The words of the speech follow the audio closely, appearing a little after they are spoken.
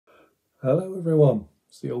Hello everyone,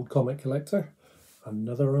 it's the Old Comic Collector.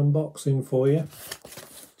 Another unboxing for you.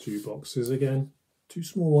 Two boxes again, two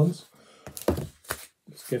small ones.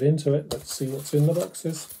 Let's get into it, let's see what's in the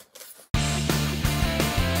boxes.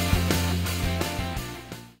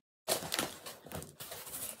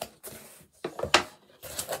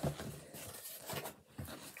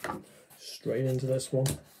 Straight into this one.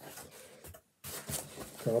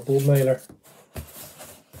 Cardboard mailer.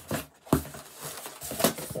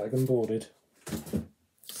 Bag and boarded.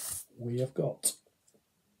 We have got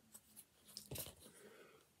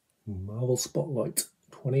Marvel Spotlight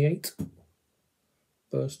 28,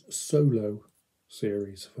 first solo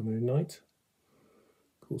series for Moon Knight.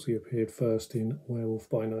 Of course, he appeared first in Werewolf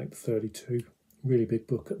by Night 32. Really big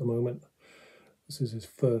book at the moment. This is his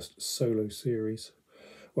first solo series.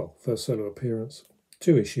 Well, first solo appearance.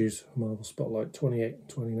 2 issues, Marvel Spotlight 28 and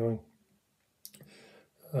 29.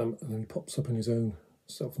 And then he pops up in his own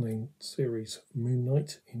self-named series, Moon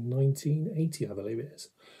Knight, in 1980, I believe it is.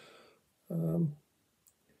 Nice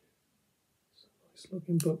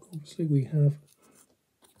looking book. Obviously we have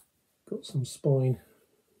got some spine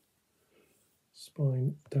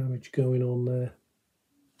damage going on there.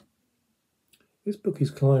 This book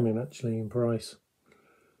is climbing actually in price.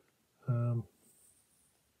 I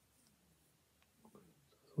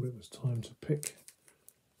thought it was time to pick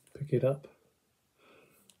it up.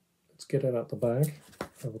 Let's get it out the bag,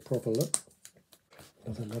 have a proper look.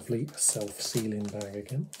 Another lovely self-sealing bag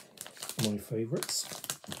again, my favourites.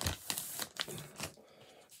 Just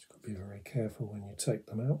got to be very careful when you take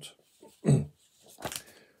them out.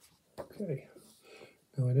 Okay,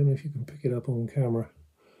 now I don't know if you can pick it up on camera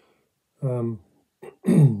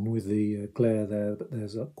with the glare there, but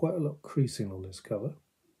there's quite a lot of creasing on this cover,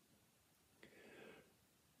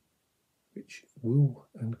 which will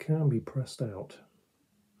and can be pressed out.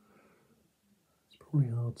 It's probably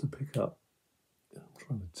hard to pick up. I'm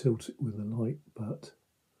trying to tilt it with the light, but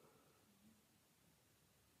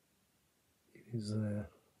it is there.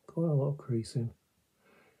 Quite a lot of creasing.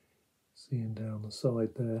 Seeing down the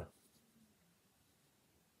side there.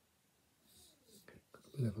 Got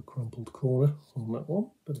a bit of a crumpled corner on that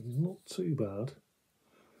one, but it's not too bad.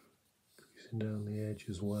 Creasing down the edge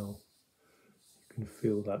as well. You can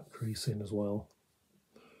feel that creasing as well.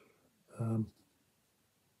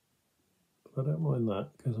 But I don't mind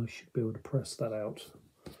that because I should be able to press that out.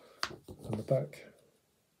 And the back's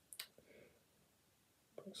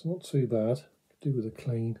not too bad. Could do with a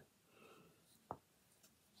clean.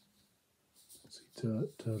 See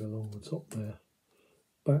dirt along the top there.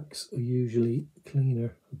 Backs are usually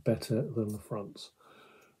cleaner, better than the fronts.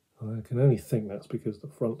 I can only think that's because the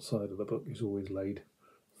front side of the book is always laid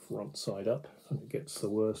front side up and it gets the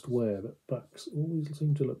worst wear, but backs always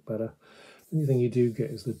seem to look better. The only thing you do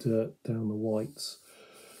get is the dirt down the whites,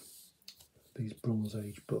 these Bronze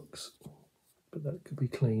Age books, but that could be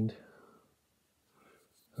cleaned.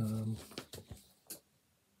 Yeah,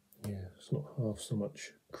 it's not half so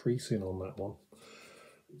much creasing on that one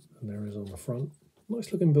than there is on the front.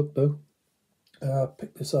 Nice looking book though.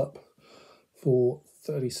 Picked this up for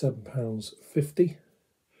 £37.50,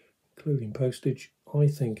 including postage. I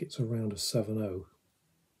think it's around a 7.0.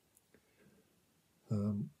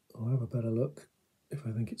 I'll have a better look. If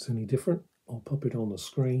I think it's any different, I'll pop it on the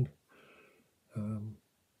screen. And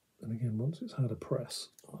again, once it's had a press,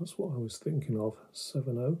 that's what I was thinking of,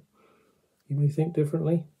 7.0. You may think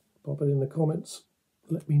differently. Pop it in the comments.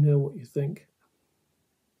 Let me know what you think.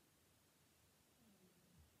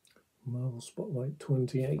 Marvel Spotlight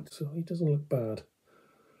 28, so he doesn't look bad.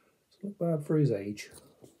 Doesn't look bad for his age.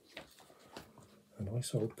 A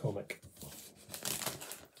nice old comic.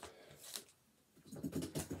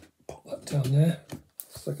 Pop that down there.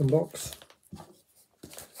 Second box.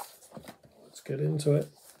 Let's get into it.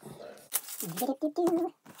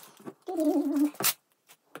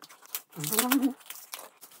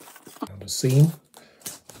 And a seam.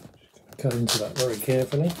 Cut into that very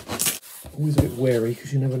carefully. Always a bit wary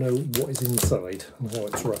because you never know what is inside and how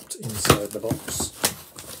it's wrapped inside the box.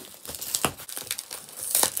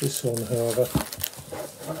 This one, however,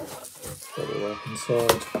 got it wrap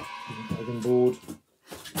inside, bag and board,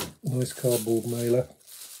 nice cardboard mailer.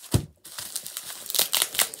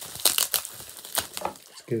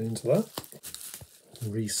 Let's get into that.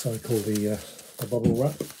 Recycle the bubble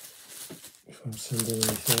wrap if I'm sending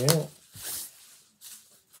anything out.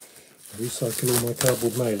 I recycle all my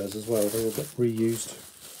cardboard mailers as well, they all get reused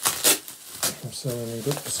from selling any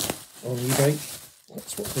books on eBay.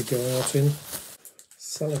 That's what they go out in.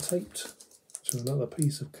 Sellotaped to another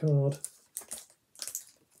piece of card.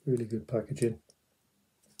 Really good packaging.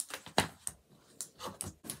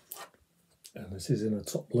 And this is in a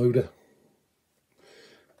top loader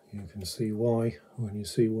You can see why when you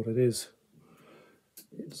see what it is.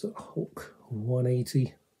 It's a Hulk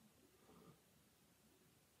 180.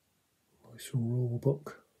 Nice rule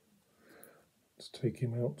book. Let's take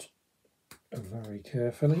him out very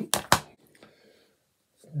carefully.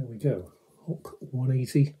 There we go. Hulk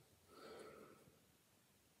 180.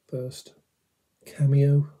 First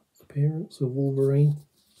cameo appearance of Wolverine.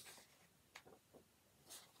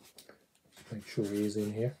 Make sure he is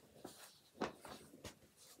in here.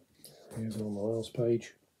 Here's on the last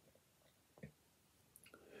page.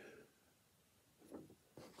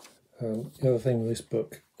 The other thing with this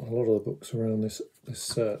book, a lot of the books around this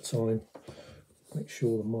time, make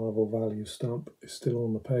sure the Marvel value stamp is still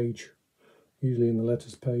on the page. Usually in the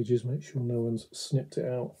letters pages, make sure no one's snipped it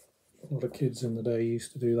out. A lot of kids in the day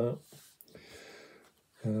used to do that.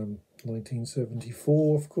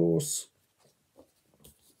 1974, of course.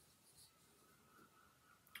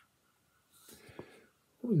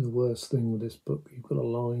 Probably the worst thing with this book, you've got a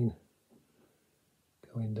line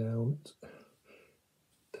going down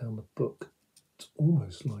the book. It's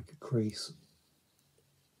almost like a crease.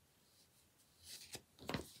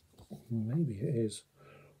 Maybe it is.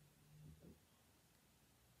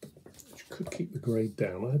 Which could keep the grade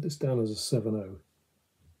down. I had this down as a 7.0.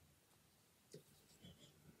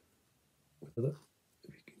 If you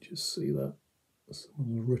can just see that.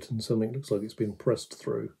 Someone's written something, looks like it's been pressed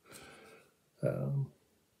through.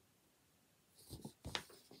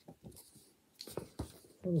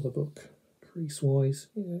 Another book, crease-wise,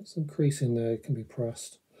 yeah, some crease in there can be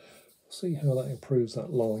pressed. We'll see how that improves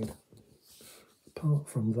that line. Apart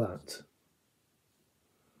from that,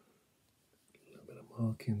 a little bit of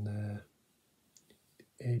mark in there. The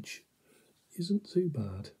edge isn't too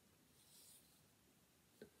bad.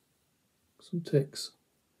 Some ticks.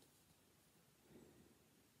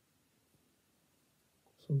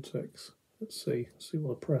 Some ticks. Let's see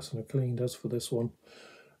what a press and a clean does for this one.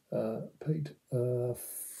 Paid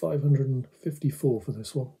 $554 for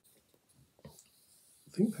this one.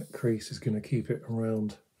 I think that crease is going to keep it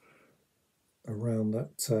around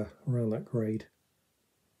that grade.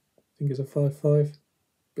 I think it's a 5.5.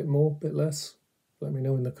 Bit more, bit less. Let me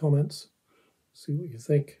know in the comments. See what you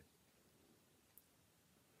think.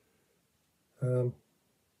 Again,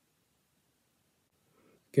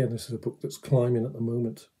 this is a book that's climbing at the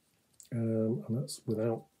moment, and that's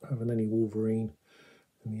without having any Wolverine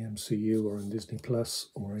in the MCU or in Disney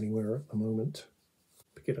Plus or anywhere at the moment.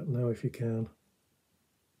 Pick it up now if you can.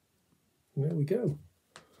 And there we go.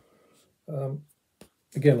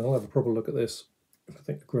 Again, I'll have a proper look at this. If I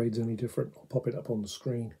think the grade's any different, I'll pop it up on the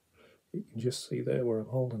screen. You can just see there where I'm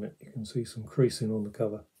holding it. You can see some creasing on the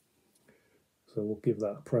cover. So we'll give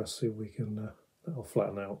that a press, see if we can, that'll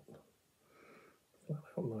flatten out. Flatten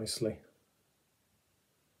out nicely.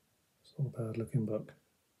 It's not a bad looking book.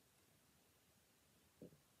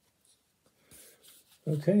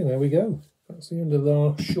 Okay, there we go. That's the end of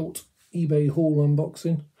our short eBay haul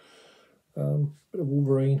unboxing. Bit of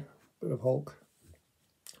Wolverine, bit of Hulk,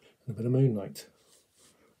 and a bit of Moon Knight.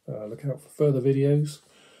 Look out for further videos.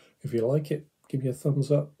 If you like it, give me a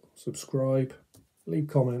thumbs up, subscribe, leave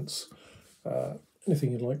comments.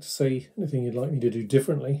 Anything you'd like to see, anything you'd like me to do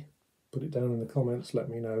differently, put it down in the comments, let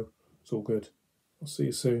me know. It's all good. I'll see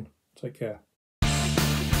you soon. Take care.